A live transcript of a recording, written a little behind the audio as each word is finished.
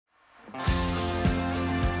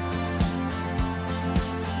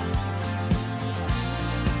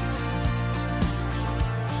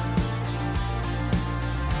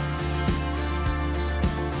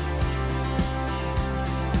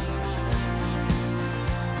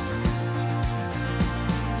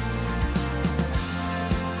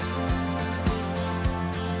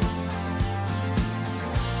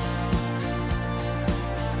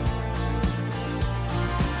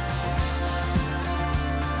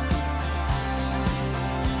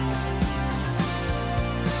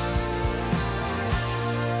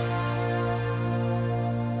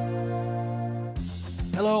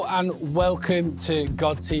and welcome to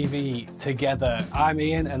God TV Together. I'm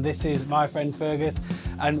Ian and this is my friend Fergus,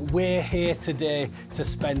 and we're here today to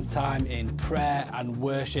spend time in prayer and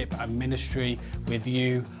worship and ministry with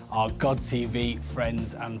you, our God TV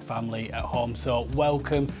friends and family at home. So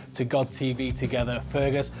welcome to God TV Together,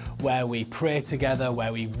 Fergus, where we pray together,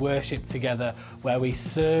 where we worship together, where we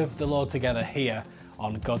serve the Lord together here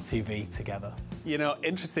on God TV Together. You know,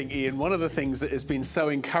 interesting, Ian, one of the things that has been so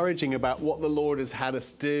encouraging about what the Lord has had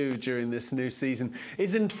us do during this new season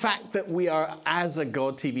is in fact that we are, as a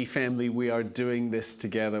God TV family, we are doing this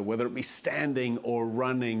together, whether it be standing or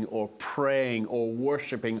running or praying or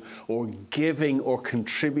worshiping or giving or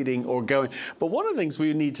contributing or going. But one of the things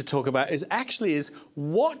we need to talk about is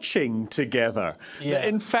watching together. Yeah.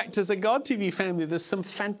 In fact, as a God TV family, there's some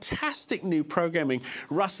fantastic new programming.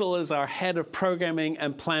 Russell is our head of programming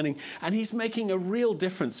and planning, and he's making a real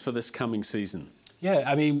difference for this coming season. Yeah,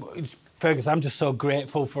 I mean, Fergus, I'm just so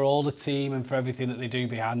grateful for all the team and for everything that they do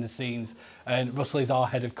behind the scenes. And Russell is our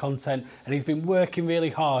head of content, and he's been working really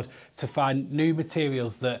hard to find new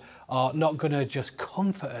materials that are not going to just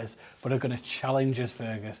comfort us, but are going to challenge us,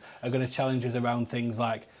 Fergus, are going to challenge us around things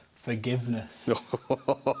like forgiveness.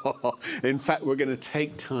 In fact, we're going to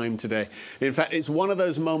take time today. In fact, it's one of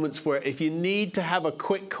those moments where if you need to have a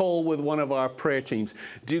quick call with one of our prayer teams,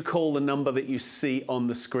 do call the number that you see on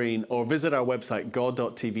the screen or visit our website,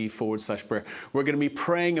 god.tv/prayer. We're going to be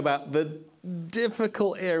praying about the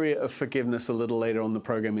difficult area of forgiveness a little later on the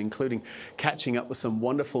program, including catching up with some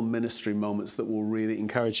wonderful ministry moments that will really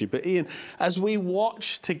encourage you. But Ian, as we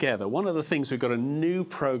watch together, one of the things, we've got a new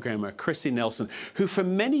programmer, Chrissy Nelson, who for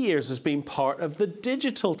many years has been part of the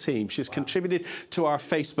digital team. She's contributed to our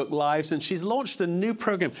Facebook Lives, and she's launched a new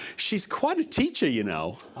program. She's quite a teacher, you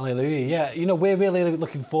know. Hallelujah. Yeah, you know, we're really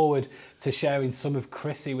looking forward to sharing some of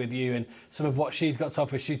Chrissy with you and some of what she's got to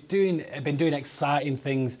offer. She's been doing exciting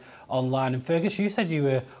things online. And Fergus, you said you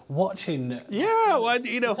were watching. Yeah, well,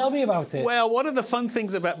 you know. Tell me about it. Well, one of the fun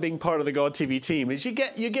things about being part of the God TV team is you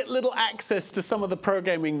get little access to some of the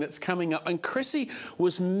programming that's coming up. And Chrissy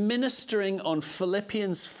was ministering on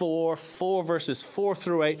Philippians 4 verses 4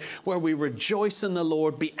 through 8, where we rejoice in the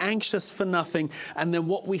Lord, be anxious for nothing, and then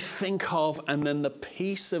what we think of, and then the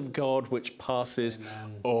peace of God which passes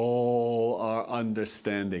all our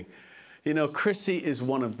understanding. You know, Chrissy is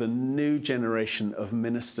one of the new generation of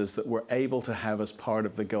ministers that we're able to have as part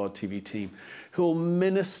of the God TV team, who will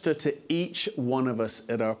minister to each one of us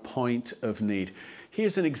at our point of need.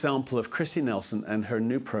 Here's an example of Chrissy Nelson and her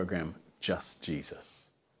new program, Just Jesus.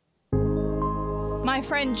 My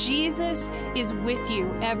friend, Jesus is with you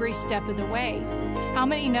every step of the way. How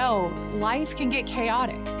many know life can get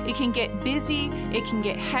chaotic? It can get busy, it can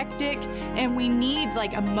get hectic, and we need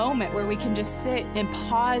like a moment where we can just sit and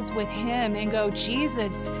pause with Him and go,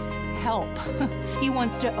 Jesus, help. He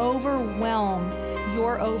wants to overwhelm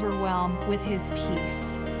your overwhelm with His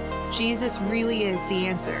peace. Jesus really is the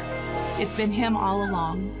answer. It's been Him all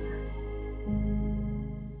along.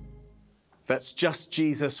 That's Just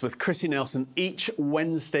Jesus with Chrissy Nelson each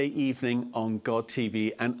Wednesday evening on God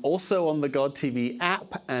TV, and also on the God TV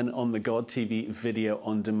app and on the God TV video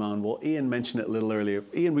on demand. Well, Ian mentioned it a little earlier.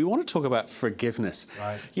 Ian, we want to talk about forgiveness.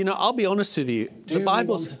 Right. You know, I'll be honest with you. The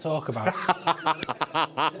Bible's to talk about.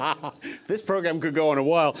 This program could go on a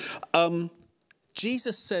while.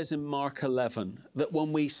 Jesus says in Mark 11 that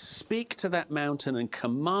when we speak to that mountain and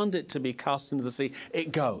command it to be cast into the sea,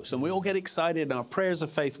 it goes. And we all get excited and our prayers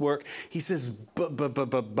of faith work. He says,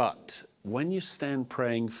 but when you stand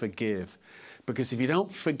praying, forgive. Because if you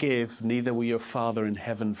don't forgive, neither will your Father in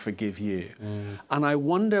heaven forgive you. And I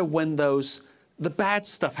wonder when the bad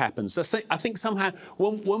stuff happens. I think somehow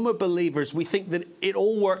when we're believers, we think that it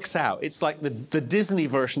all works out. It's like the Disney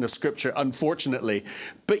version of Scripture, unfortunately.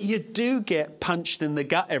 But you do get punched in the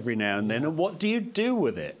gut every now and then. And what do you do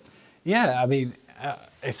with it? Yeah, I mean,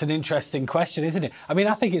 it's an interesting question, isn't it? I mean,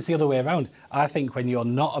 I think it's the other way around. I think when you're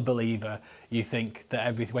not a believer, you think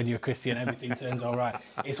that when you're a Christian, everything turns all right.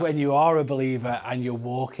 It's when you are a believer and you're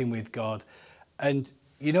walking with God. And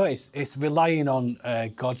you know, it's relying on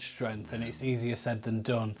God's strength, and it's easier said than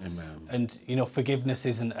done. Amen. And, you know, forgiveness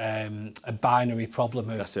isn't a binary problem.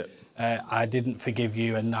 That's it. I didn't forgive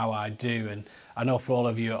you and now I do. And I know for all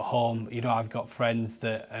of you at home, you know, I've got friends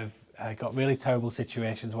that have got really terrible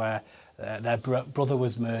situations where their brother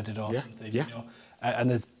was murdered or something, you know. And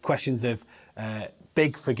there's questions of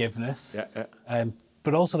big forgiveness.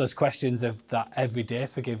 But also there's questions of that everyday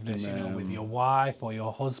forgiveness, you know, with your wife or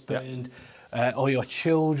your husband. Or your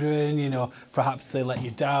children, you know, perhaps they let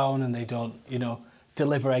you down and they don't, you know,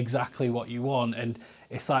 deliver exactly what you want. And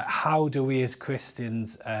it's like, how do we as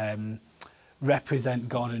Christians represent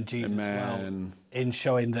God and Jesus well in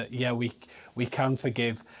showing that, yeah, we can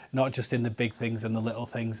forgive, not just in the big things and the little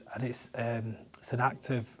things. And it's an act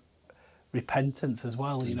of repentance as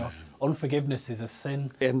well. You know, unforgiveness is a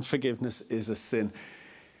sin. Unforgiveness is a sin.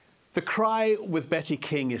 The Cry with Betty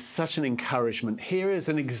King is such an encouragement. Here is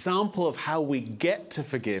an example of how we get to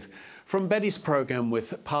forgive from Betty's program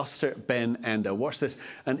with Pastor Ben Ender. Watch this,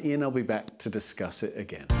 and Ian, I'll be back to discuss it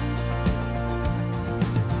again.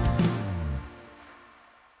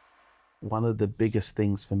 One of the biggest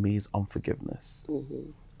things for me is unforgiveness.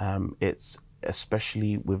 It's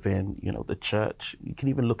especially within, you know, the church. You can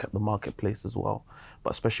even look at the marketplace as well,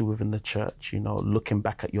 but especially within the church, you know, looking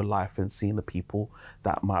back at your life and seeing the people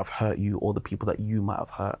that might have hurt you or the people that you might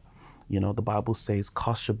have hurt. You know, the Bible says,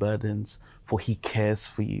 cast your burdens, for he cares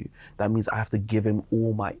for you. That means I have to give him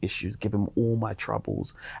all my issues, give him all my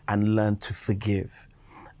troubles, and learn to forgive.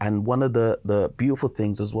 And one of the beautiful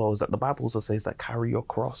things as well is that the Bible also says that carry your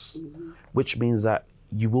cross, which means that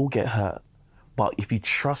you will get hurt. But if you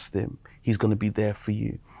trust him, he's going to be there for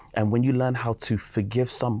you. And when you learn how to forgive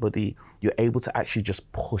somebody, you're able to actually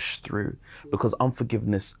just push through, because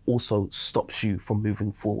unforgiveness also stops you from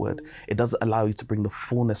moving forward. It doesn't allow you to bring the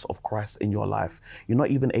fullness of Christ in your life. You're not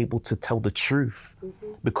even able to tell the truth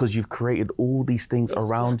because you've created all these things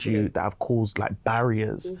around you that have caused like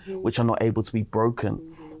barriers, which are not able to be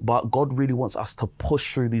broken. But God really wants us to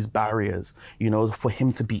push through these barriers, you know, for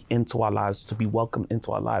him to be into our lives, to be welcomed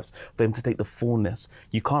into our lives, for him to take the fullness.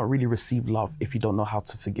 You can't really receive love if you don't know how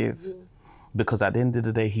to forgive. Because at the end of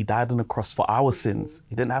the day, he died on the cross for our sins.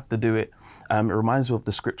 He didn't have to do it. It reminds me of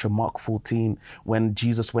the scripture, Mark 14, when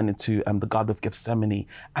Jesus went into the Garden of Gethsemane,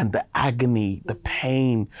 and the agony, the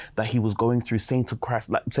pain that he was going through, saying to Christ,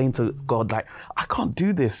 like saying to God, like, I can't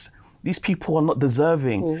do this. These people are not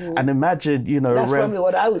deserving. And imagine, you know, that's probably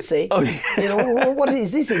what I would say. Oh, yeah. You know, what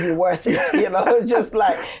is this? Is it worth it? You know, it's just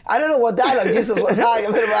like, I don't know what dialogue Jesus was talking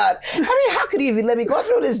about. I mean, how could you even let me go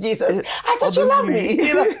through this, Jesus? I thought you loved me.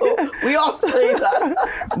 You know, we all say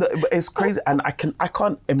that. No, but it's crazy, and I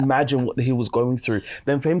can't imagine what he was going through.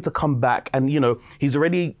 Then for him to come back, and you know, he's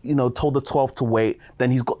already, you know, told the 12 to wait. Then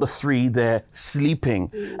he's got the 3 there sleeping,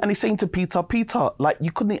 and he's saying to Peter, like,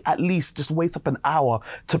 you couldn't at least just wait up an hour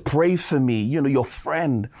to pray for me, you know, your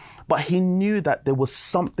friend. But he knew that there was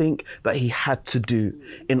something that he had to do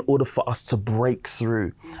in order for us to break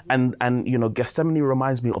through. And you know, Gethsemane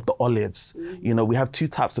reminds me of the olives. You know, we have 2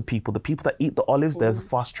 types of people. The people that eat the olives, they're the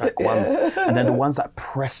fast track ones. And then the ones that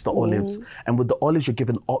press the olives. And with the olives, you're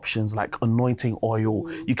given options like anointing oil.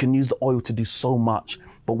 You can use the oil to do so much.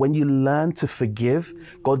 But when you learn to forgive,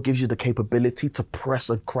 God gives you the capability to press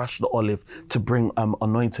and crush the olive to bring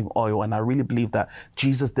anointing oil. And I really believe that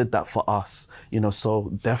Jesus did that for us, you know,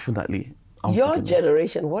 so definitely. Your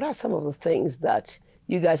generation, what are some of the things that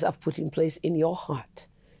you guys have put in place in your heart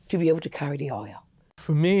to be able to carry the oil?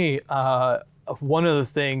 For me, one of the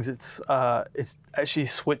things, it's actually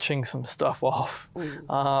switching some stuff off.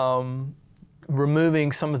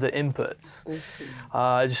 Removing some of the inputs.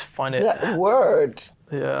 I just find it... That word.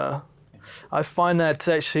 Yeah. I find that's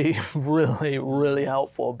actually really, really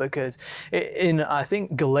helpful, because I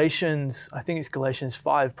think it's Galatians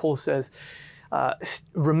 5, Paul says,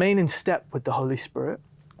 remain in step with the Holy Spirit.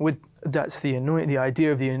 That's the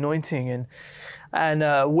idea of the anointing,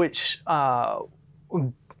 and which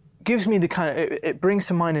gives me the kind of, it brings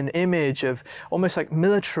to mind an image of almost like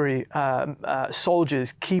military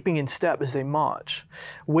soldiers keeping in step as they march,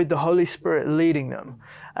 with the Holy Spirit leading them.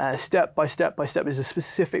 Step by step by step is a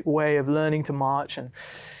specific way of learning to march,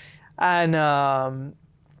 and I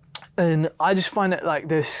just find that like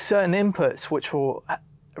there's certain inputs which will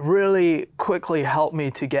really quickly help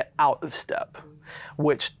me to get out of step,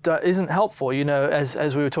 which isn't helpful, you know,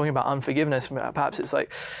 as we were talking about unforgiveness. Perhaps it's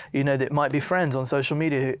like, you know, that might be friends on social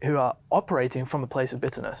media who are operating from a place of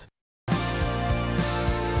bitterness.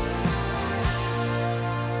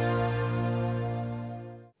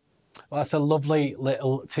 Well, that's a lovely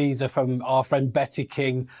little teaser from our friend Betty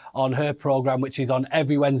King on her programme, which is on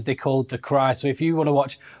every Wednesday, called The Cry. So if you want to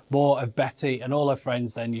watch more of Betty and all her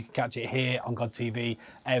friends, then you can catch it here on God TV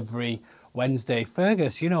every Wednesday.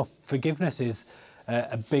 Fergus, you know, forgiveness is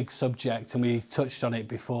a big subject, and we touched on it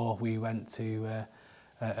before we went to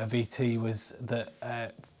a VT, was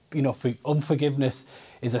that, you know, unforgiveness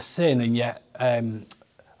is a sin, and yet a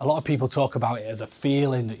lot of people talk about it as a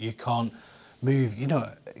feeling that you can't move. You know,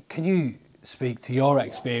 can you speak to your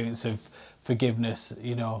experience of forgiveness,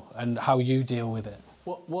 you know, and how you deal with it?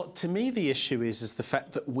 What to me the issue is the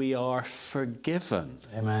fact that we are forgiven.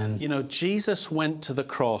 Amen. You know, Jesus went to the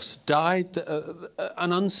cross, died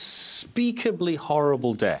an unspeakably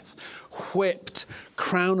horrible death, whipped,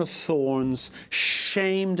 crown of thorns,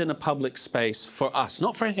 shamed in a public space for us,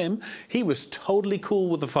 not for him. He was totally cool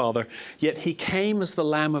with the Father, yet he came as the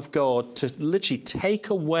Lamb of God to literally take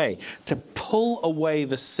away, to pull away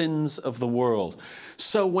the sins of the world.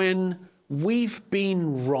 So when we've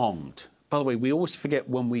been wronged, by the way, we always forget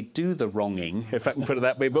when we do the wronging, if I can put it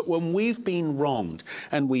that way, but when we've been wronged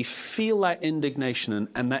and we feel that indignation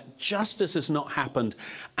and that justice has not happened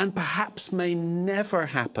and perhaps may never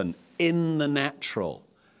happen in the natural,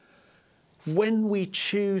 when we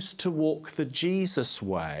choose to walk the Jesus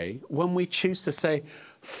way, when we choose to say,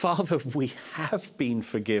 Father, we have been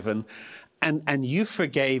forgiven and you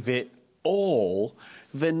forgave it all,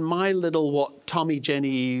 then my little what Tommy,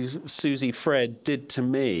 Jenny, Susie, Fred did to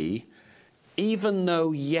me, even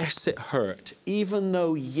though, yes, it hurt, even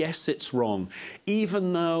though, yes, it's wrong,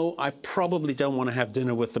 even though I probably don't want to have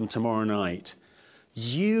dinner with them tomorrow night,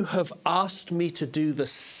 you have asked me to do the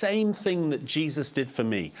same thing that Jesus did for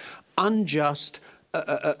me. Unjust,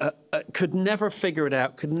 could never figure it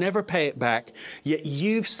out, could never pay it back, yet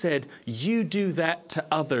you've said you do that to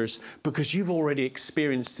others because you've already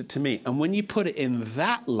experienced it to me. And when you put it in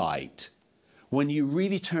that light, when you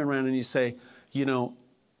really turn around and you say, you know,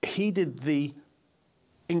 he did the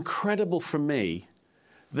incredible for me,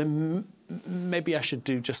 then maybe I should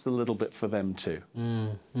do just a little bit for them too.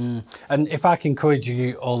 And if I can encourage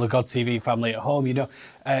you, all the God TV family at home, you know,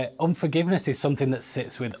 unforgiveness is something that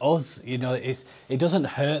sits with us. You know, it doesn't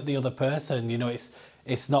hurt the other person. You know,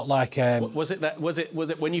 it's not like was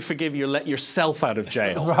it when you forgive, you let yourself out of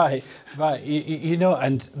jail? Right. You know,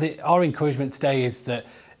 and our encouragement today is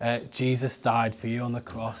that Jesus died for you on the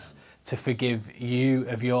cross to forgive you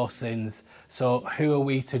of your sins. So who are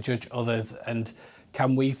we to judge others? And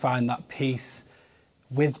can we find that peace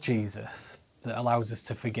with Jesus that allows us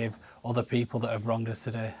to forgive other people that have wronged us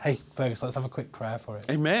today? Hey, Fergus, let's have a quick prayer for it.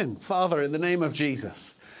 Amen. Father, in the name of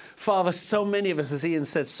Jesus. Father, so many of us, as Ian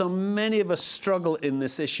said, so many of us struggle in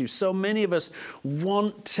this issue. So many of us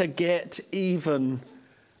want to get even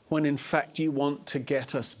when in fact you want to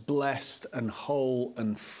get us blessed and whole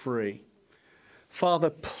and free. Father,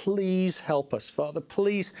 please help us. Father,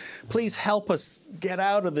 please help us get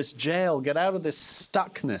out of this jail, get out of this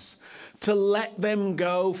stuckness, to let them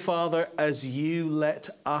go, Father, as you let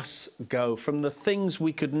us go, from the things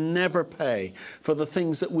we could never pay, for the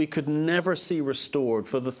things that we could never see restored,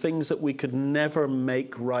 for the things that we could never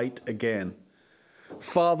make right again.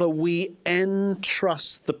 Father, we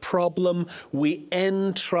entrust the problem, we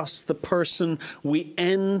entrust the person, we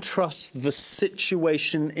entrust the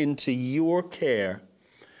situation into your care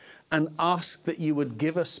and ask that you would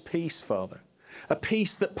give us peace, Father. A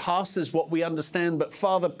peace that passes what we understand. But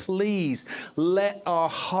Father, please let our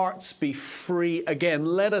hearts be free again.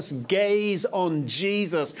 Let us gaze on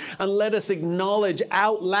Jesus and let us acknowledge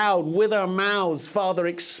out loud with our mouths, Father,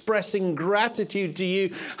 expressing gratitude to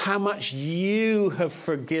you, how much you have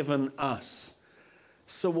forgiven us.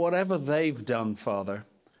 So whatever they've done, Father,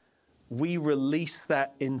 we release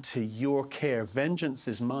that into your care. Vengeance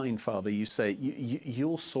is mine, Father. You say,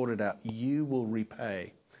 you'll sort it out. You will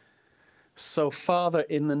repay. So, Father,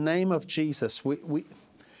 in the name of Jesus,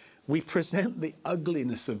 we present the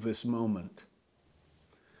ugliness of this moment.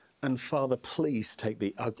 And, Father, please take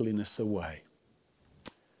the ugliness away.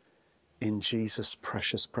 In Jesus'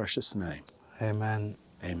 precious, precious name. Amen.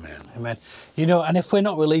 Amen. Amen. You know, and if we're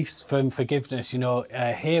not released from forgiveness, you know,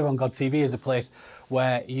 here on God TV is a place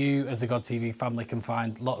where you as a God TV family can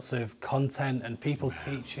find lots of content and people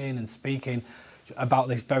teaching and speaking about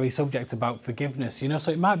this very subject, about forgiveness, you know.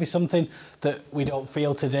 So it might be something that we don't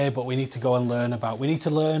feel today, but we need to go and learn about. We need to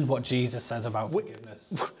learn what Jesus says about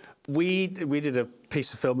forgiveness. We did a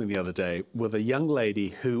piece of filming the other day with a young lady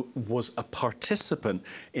who was a participant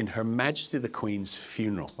in Her Majesty the Queen's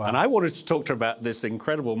funeral. Wow. And I wanted to talk to her about this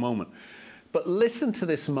incredible moment. But listen to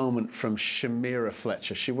this moment from Shamira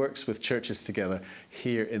Fletcher. She works with Churches Together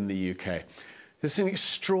here in the UK. This is an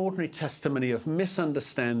extraordinary testimony of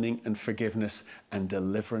misunderstanding and forgiveness and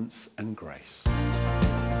deliverance and grace.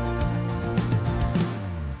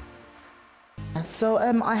 So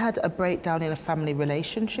I had a breakdown in a family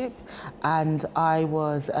relationship, and I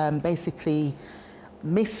was basically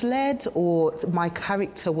misled, or my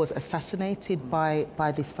character was assassinated by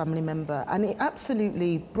this family member, and it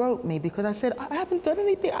absolutely broke me because I said, I haven't done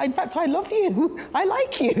anything. In fact, I love you. I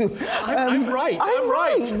like you. I'm right. I'm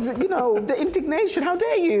right. You know, the indignation. How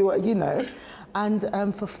dare you? You know,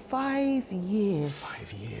 and for 5 years.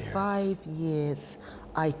 5 years. 5 years.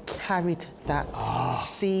 I carried that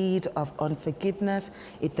seed of unforgiveness.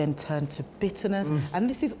 It then turned to bitterness. And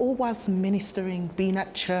this is all whilst ministering, being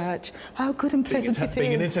at church. How good and pleasant it is.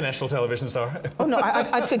 Being an international television star. Oh, no,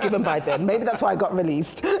 I'd forgiven by then. Maybe that's why I got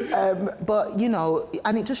released. But, you know,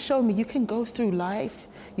 and it just showed me you can go through life,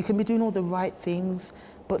 you can be doing all the right things,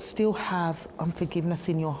 but still have unforgiveness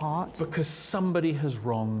in your heart. Because somebody has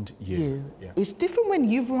wronged you. Yeah. It's different when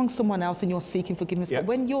you've wronged someone else and you're seeking forgiveness, but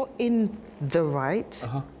when you're in the right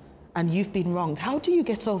and you've been wronged, how do you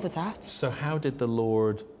get over that? So how did the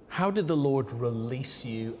Lord release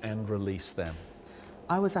you and release them?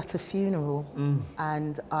 I was at a funeral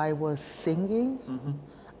and I was singing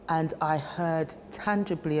and I heard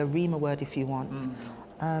tangibly a Rhema word, if you want.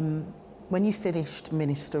 When you finished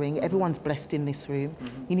ministering, everyone's blessed in this room.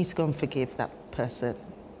 You need to go and forgive that person.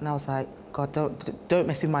 And I was like, God, don't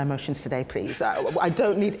mess with my emotions today, please. I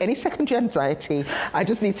don't need any secondary anxiety. I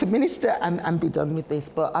just need to minister and be done with this.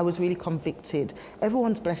 But I was really convicted.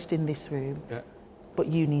 Everyone's blessed in this room, but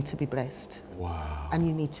you need to be blessed. Wow. And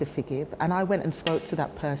you need to forgive. And I went and spoke to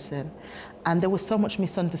that person. And there was so much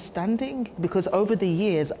misunderstanding because over the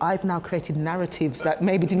years, I've now created narratives that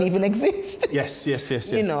maybe didn't even exist. Yes.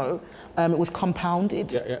 You know, it was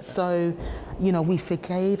compounded. So, you know, we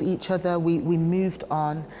forgave each other, we moved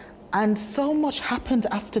on. And so much happened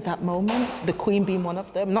after that moment, the Queen being one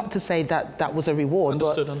of them. Not to say that that was a reward.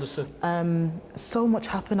 Understood. So much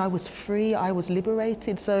happened. I was free, I was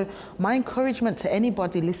liberated. So my encouragement to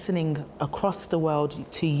anybody listening across the world,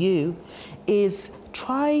 to you, is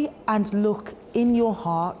try and look in your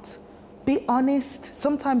heart. Be honest.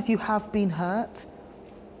 Sometimes you have been hurt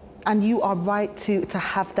and you are right to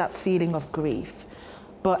have that feeling of grief.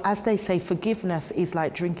 But as they say, forgiveness is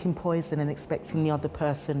like drinking poison and expecting the other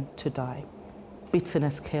person to die.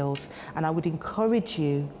 Bitterness kills. And I would encourage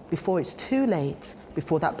you, before it's too late,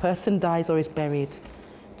 before that person dies or is buried,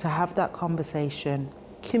 to have that conversation,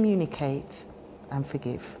 communicate, and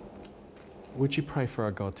forgive. Would you pray for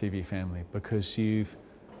our God TV family? Because you've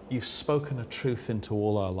spoken a truth into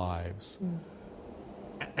all our lives.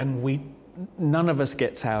 And none of us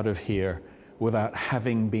gets out of here without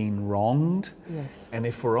having been wronged. Yes. And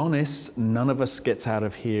if we're honest, none of us gets out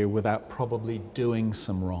of here without probably doing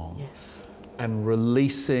some wrong. Yes. And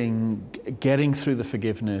releasing, getting through the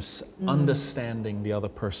forgiveness, understanding the other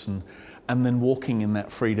person, and then walking in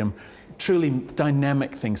that freedom. Truly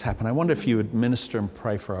dynamic things happen. I wonder if you would minister and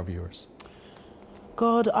pray for our viewers.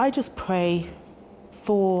 God, I just pray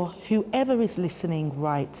for whoever is listening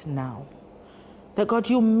right now, that God,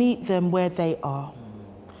 you'll meet them where they are.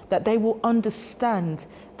 That they will understand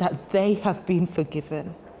that they have been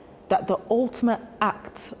forgiven, that the ultimate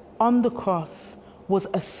act on the cross was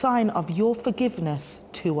a sign of your forgiveness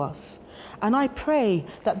to us. And I pray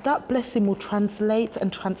that that blessing will translate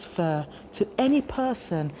and transfer to any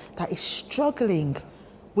person that is struggling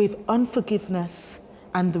with unforgiveness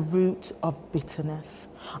and the root of bitterness.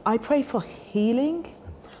 I pray for healing.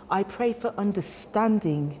 I pray for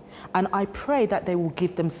understanding, and I pray that they will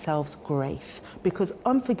give themselves grace, because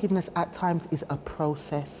unforgiveness at times is a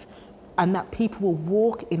process, and that people will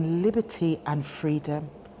walk in liberty and freedom,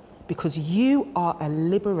 because you are a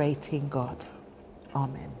liberating God.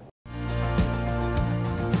 Amen.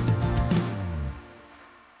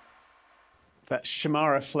 That's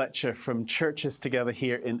Shamara Fletcher from Churches Together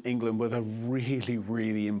here in England with a really,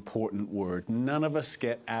 really important word. None of us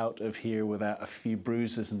get out of here without a few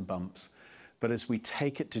bruises and bumps. But as we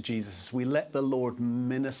take it to Jesus, as we let the Lord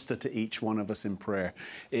minister to each one of us in prayer,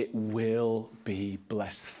 it will be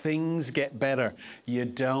blessed. Things get better. You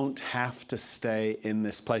don't have to stay in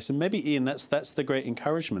this place. And maybe, Ian, that's the great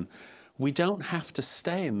encouragement. We don't have to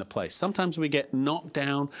stay in the place. Sometimes we get knocked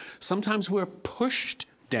down. Sometimes we're pushed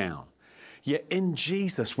down. Yet in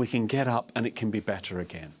Jesus, we can get up and it can be better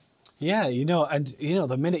again. Yeah,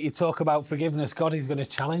 the minute you talk about forgiveness, God is going to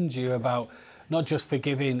challenge you about not just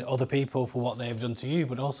forgiving other people for what they've done to you,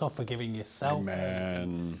 but also forgiving yourself.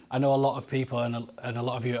 Amen. I know a lot of people and a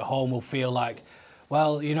lot of you at home will feel like,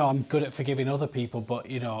 well, I'm good at forgiving other people, but,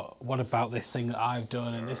 what about this thing that I've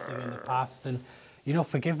done and this thing in the past? And,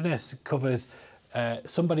 forgiveness covers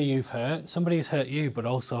somebody you've hurt, somebody's hurt you, but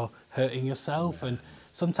also hurting yourself. And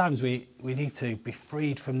sometimes we need to be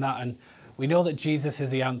freed from that, and we know that Jesus is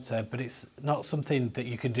the answer, but it's not something that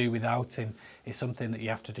you can do without him. It's something that you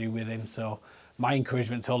have to do with him. So my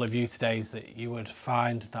encouragement to all of you today is that you would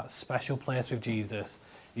find that special place with Jesus,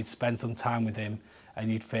 you'd spend some time with him,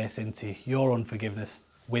 and you'd face into your unforgiveness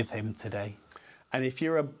with him today. And if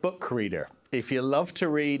you're a book reader, if you love to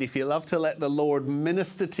read, if you love to let the Lord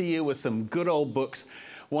minister to you with some good old books,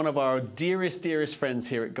 one of our dearest, dearest friends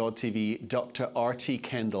here at God TV, Dr. R.T.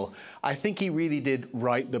 Kendall. I think he really did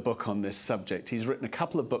write the book on this subject. He's written a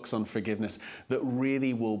couple of books on forgiveness that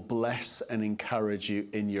really will bless and encourage you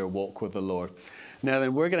in your walk with the Lord. Now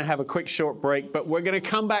then, we're going to have a quick short break, but we're going to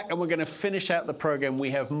come back and we're going to finish out the program.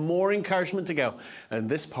 We have more encouragement to go in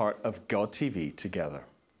this part of God TV Together.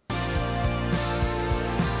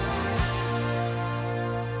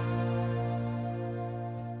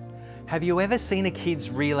 Have you ever seen a kid's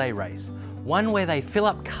relay race? One where they fill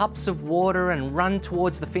up cups of water and run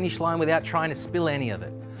towards the finish line without trying to spill any of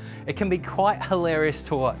it. It can be quite hilarious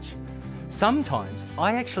to watch. Sometimes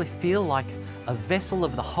I actually feel like a vessel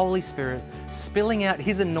of the Holy Spirit spilling out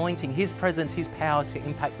His anointing, His presence, His power to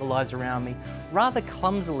impact the lives around me, rather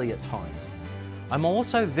clumsily at times. I'm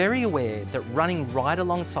also very aware that running right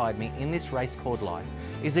alongside me in this race called life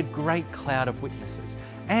is a great cloud of witnesses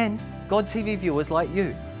and God TV viewers like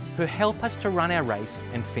you, who help us to run our race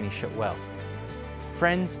and finish it well.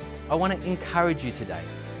 Friends, I want to encourage you today.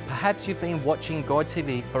 Perhaps you've been watching God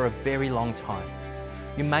TV for a very long time.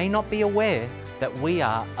 You may not be aware that we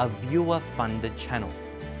are a viewer-funded channel.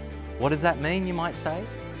 What does that mean, you might say?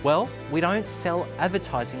 Well, we don't sell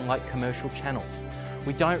advertising like commercial channels.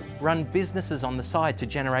 We don't run businesses on the side to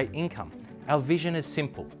generate income. Our vision is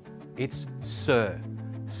simple. It's SIR,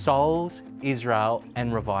 Souls, Israel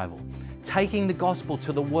and Revival. Taking the gospel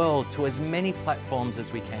to the world, to as many platforms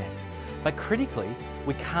as we can. But critically,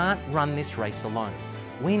 we can't run this race alone.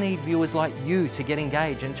 We need viewers like you to get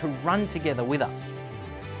engaged and to run together with us.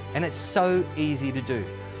 And it's so easy to do.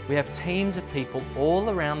 We have teams of people all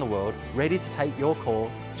around the world ready to take your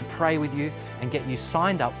call, to pray with you and get you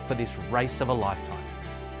signed up for this race of a lifetime.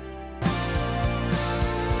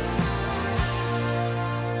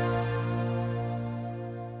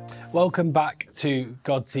 Welcome back to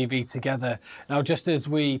God TV Together. Now, just as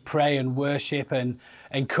we pray and worship and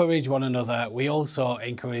encourage one another, we also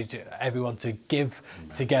encourage everyone to give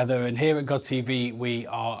together. And here at God TV, we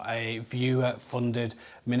are a viewer-funded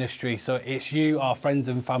ministry. So it's you, our friends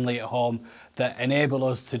and family at home, that enable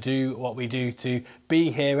us to do what we do, to be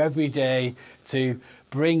here every day, to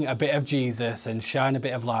bring a bit of Jesus and shine a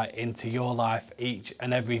bit of light into your life each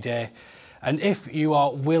and every day. And if you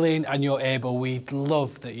are willing and you're able, we'd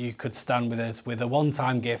love that you could stand with us with a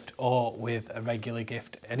one-time gift or with a regular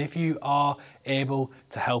gift. And if you are able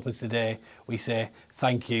to help us today, we say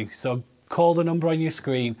thank you. So call the number on your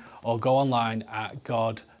screen or go online at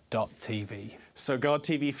god.tv. So God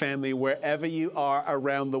TV family, wherever you are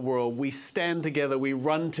around the world, we stand together, we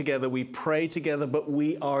run together, we pray together, but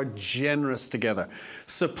we are generous together.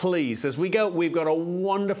 So please, as we go, we've got a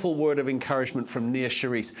wonderful word of encouragement from Nia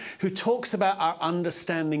Charisse, who talks about our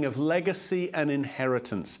understanding of legacy and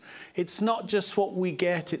inheritance. It's not just what we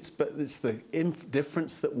get, it's the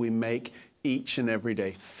difference that we make each and every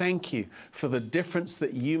day. Thank you for the difference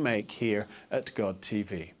that you make here at God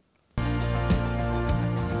TV.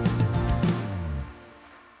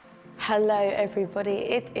 Hello everybody,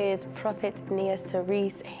 it is Prophet Nia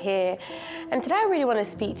Charisse here, and today I really want to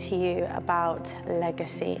speak to you about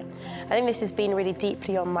legacy. I think this has been really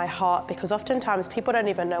deeply on my heart because oftentimes people don't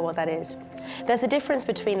even know what that is. There's a difference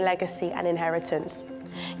between legacy and inheritance.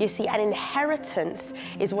 You see, an inheritance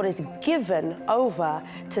is what is given over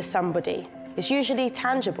to somebody. It's usually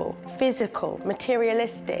tangible, physical,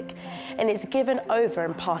 materialistic, and it's given over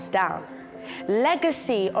and passed down.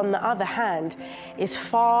 Legacy, on the other hand, is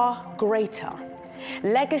far greater.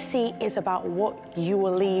 Legacy is about what you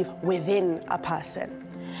will leave within a person.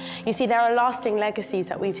 You see, there are lasting legacies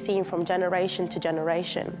that we've seen from generation to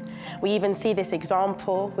generation. We even see this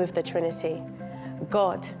example with the Trinity.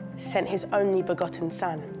 God sent His only begotten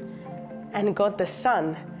Son, and God the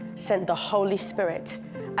Son sent the Holy Spirit,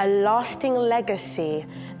 a lasting legacy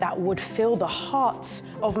that would fill the hearts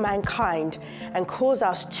of mankind and cause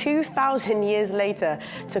us 2,000 years later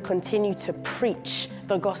to continue to preach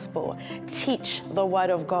the gospel, teach the word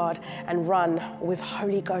of God, and run with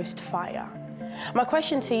Holy Ghost fire. My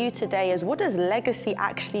question to you today is, what does legacy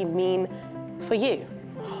actually mean for you?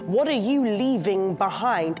 What are you leaving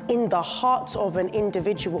behind in the hearts of an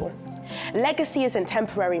individual? Legacy isn't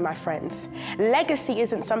temporary, my friends. Legacy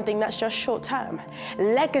isn't something that's just short term.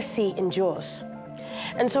 Legacy endures.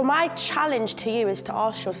 And so my challenge to you is to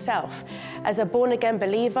ask yourself, as a born-again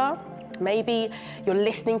believer, maybe you're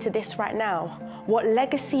listening to this right now, what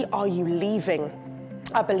legacy are you leaving?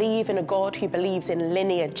 I believe in a God who believes in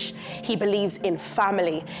lineage. He believes in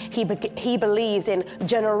family. He believes in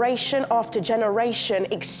generation after generation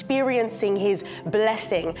experiencing His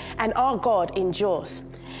blessing. And our God endures.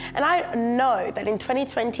 And I know that in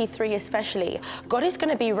 2023 especially, God is going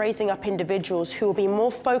to be raising up individuals who will be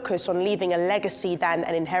more focused on leaving a legacy than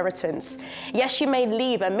an inheritance. Yes, you may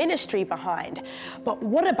leave a ministry behind, but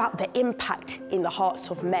what about the impact in the hearts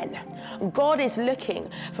of men? God is looking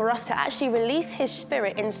for us to actually release His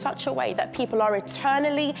Spirit in such a way that people are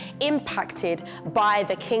eternally impacted by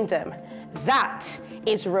the kingdom. That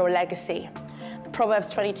is real legacy. Proverbs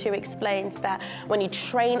 22 explains that when you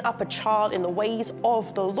train up a child in the ways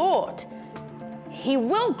of the Lord, he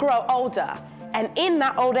will grow older, and in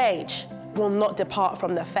that old age will not depart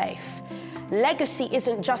from the faith. Legacy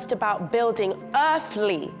isn't just about building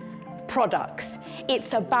earthly products.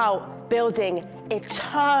 It's about building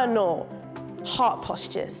eternal heart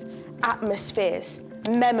postures, atmospheres,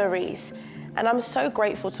 memories. And I'm so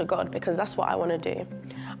grateful to God because that's what I want to do.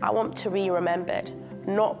 I want to be remembered,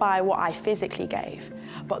 not by what I physically gave,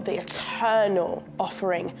 but the eternal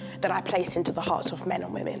offering that I place into the hearts of men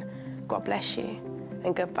and women. God bless you,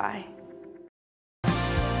 and goodbye.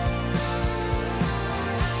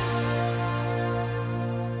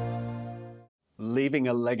 Leaving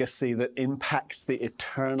a legacy that impacts the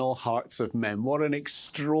eternal hearts of men. What an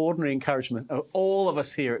extraordinary encouragement of all of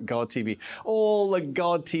us here at God TV, all the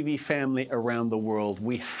God TV family around the world.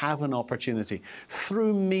 We have an opportunity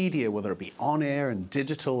through media, whether it be on air and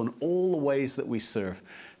digital and all the ways that we serve,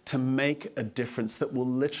 to make a difference that will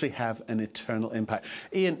literally have an eternal impact.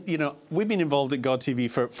 Ian, you know, we've been involved at God TV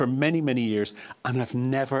for many, many years, and I've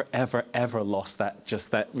never, ever, ever lost that,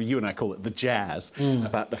 you and I call it the jazz,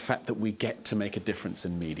 about the fact that we get to make a difference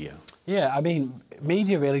in media. Yeah, I mean,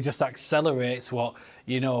 media really just accelerates what,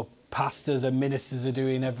 you know, pastors and ministers are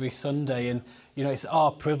doing every Sunday. And, you know, it's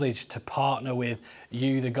our privilege to partner with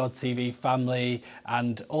you, the God TV family,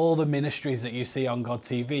 and all the ministries that you see on God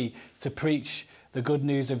TV to preach the good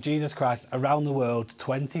news of Jesus Christ around the world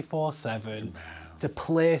 24/7 to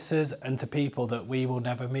places and to people that we will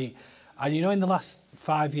never meet. And you know, in the last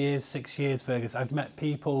 5 years, 6 years, Fergus, I've met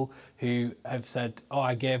people who have said, oh,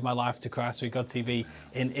 I gave my life to Christ through God TV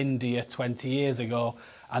in India 20 years ago,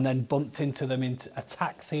 and then bumped into them in a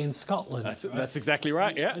taxi in Scotland. That's exactly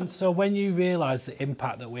right, yeah. And so when you realise the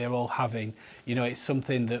impact that we're all having, you know, it's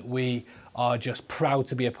something that we are just proud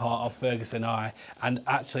to be a part of, Fergus and I, and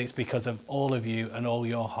actually it's because of all of you and all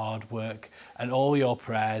your hard work and all your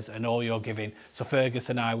prayers and all your giving. So Fergus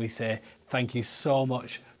and I, we say thank you so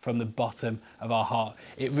much from the bottom of our heart.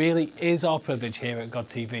 It really is our privilege here at God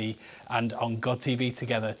TV and on God TV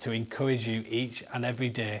Together to encourage you each and every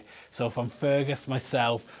day. So from Fergus,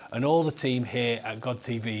 myself and all the team here at God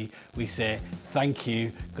TV, we say thank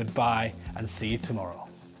you, goodbye, and see you tomorrow.